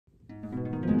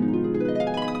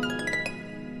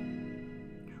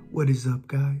What is up,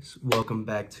 guys? Welcome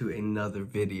back to another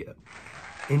video.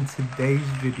 In today's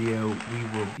video, we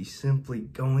will be simply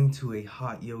going to a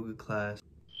hot yoga class,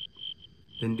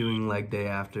 then doing leg day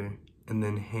after, and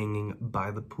then hanging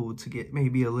by the pool to get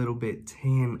maybe a little bit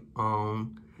tan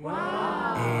on.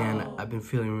 Wow. And I've been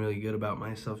feeling really good about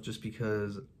myself just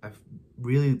because I've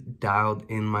really dialed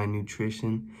in my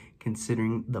nutrition,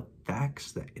 considering the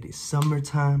facts that it is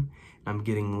summertime and I'm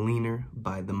getting leaner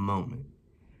by the moment.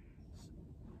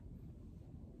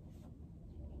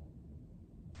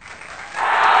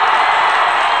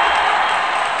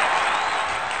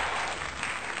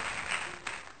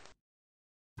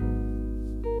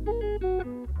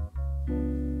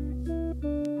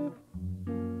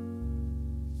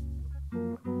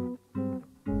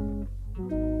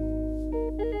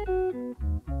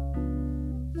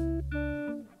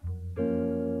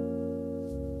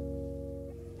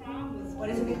 What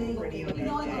is it going to do?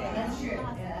 That's true.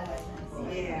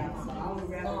 Yeah, so I would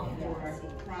rather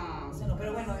for prom.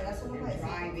 Pero bueno, era solo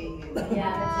driving and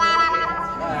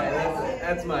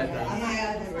That's my thing.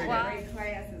 great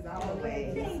classes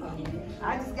always.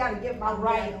 I just got to get my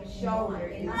right shoulder.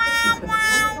 It now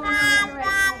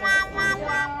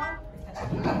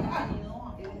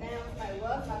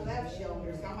it's my left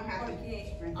shoulder, so I'm going to have to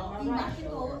strengthen my right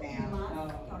shoulder now.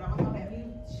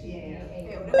 Yeah.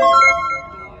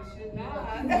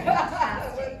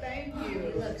 Well, thank you.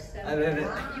 I did it.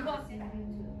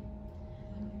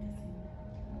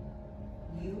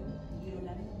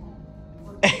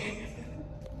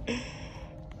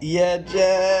 Yeah,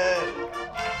 Jet.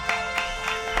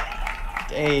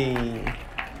 Dang.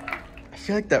 I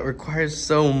feel like that requires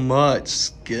so much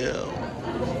skill.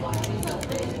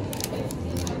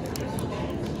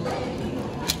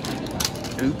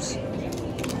 Oops.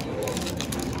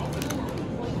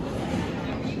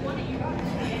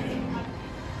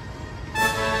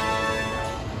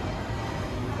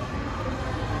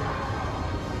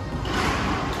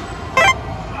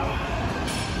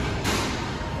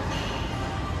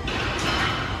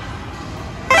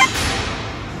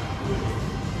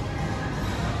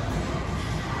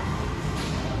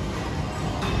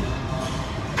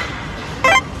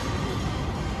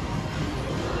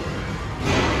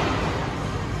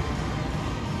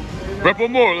 Rep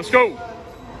one more, let's go.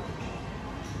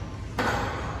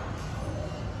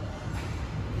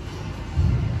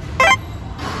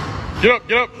 Get up,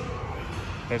 get up.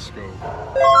 Let's go.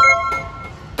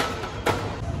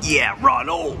 Yeah,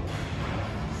 Ronald.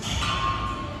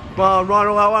 Come on,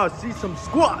 Ronald, I want to see some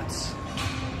squats.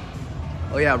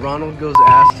 Oh yeah, Ronald goes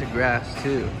ass to grass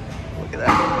too. Look at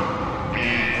that.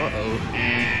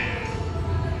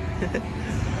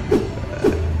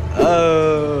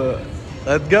 Uh-oh.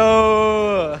 Let's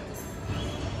go.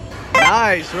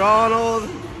 Nice, Ronald.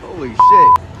 Holy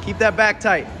shit. Keep that back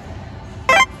tight.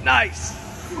 Nice.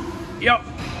 Yup.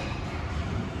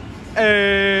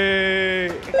 Hey.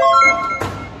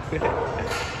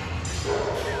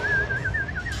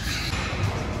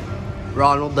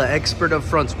 Ronald, the expert of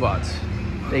front squats,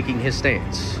 making his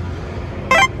stance.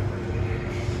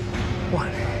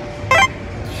 1,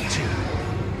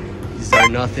 2. These are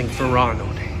nothing for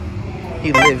Ronald.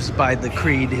 He lives by the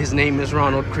creed. His name is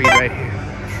Ronald Creed right here.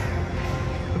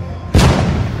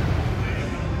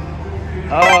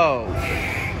 Oh.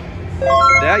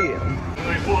 Damn.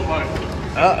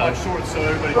 My shorts so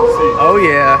everybody can see. Oh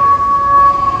yeah.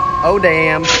 Oh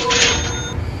damn.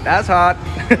 That's hot.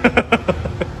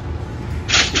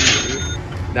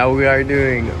 Now we are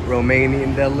doing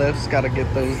Romanian deadlifts. Gotta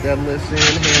get those deadlifts in,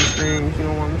 hamstrings, you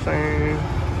know what I'm saying?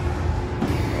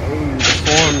 Oh, the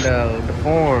form though, the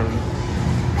form.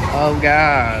 Oh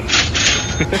God.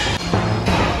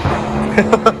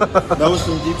 That was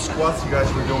some deep squats you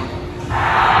guys were doing.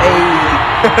 Hey.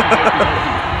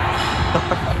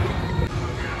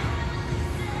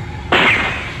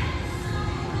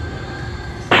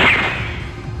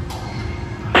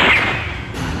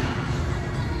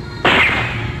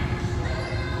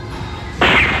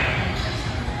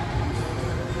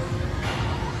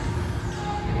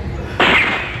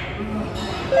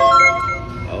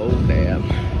 Oh damn.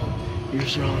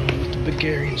 Here's Ronald with the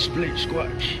Bulgarian split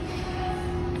squats.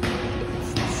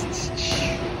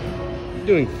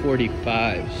 Doing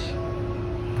 45s.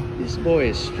 This boy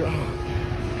is strong.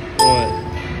 What?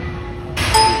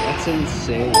 That's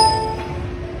insane.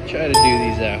 Try to do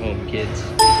these at home, kids.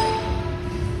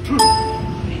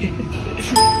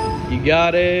 You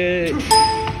got it.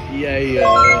 Yeah,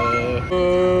 yeah.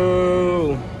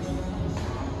 Oh.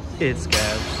 It's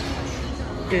calves.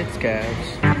 It's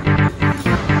calves.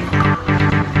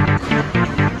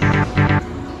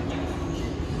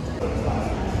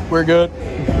 We're good.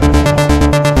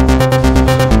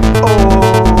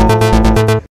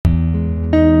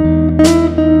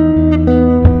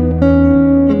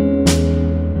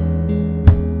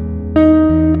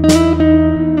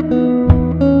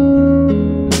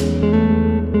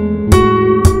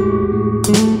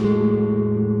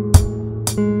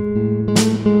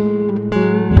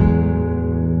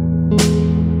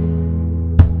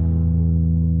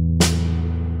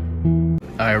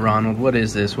 What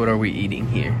is this? What are we eating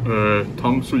here?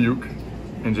 탕수육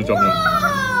and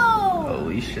jjajangmyeon.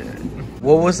 Holy shit.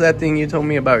 What was that thing you told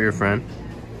me about your friend?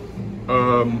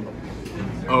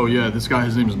 Oh yeah, this guy,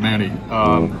 his name is Manny.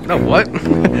 No, what?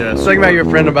 Yeah, Talking about your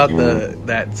friend about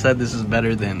that said this is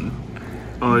better than.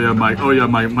 my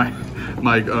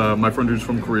friend who's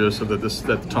from Korea said that the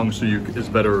탕수육 is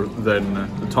better than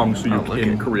the 탕수육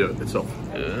in Korea itself.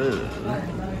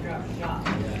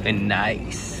 And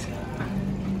nice.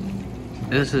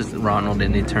 This is Ronald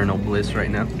in eternal bliss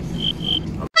right now.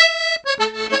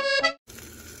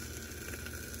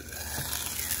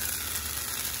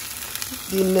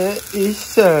 Dinner is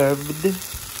served.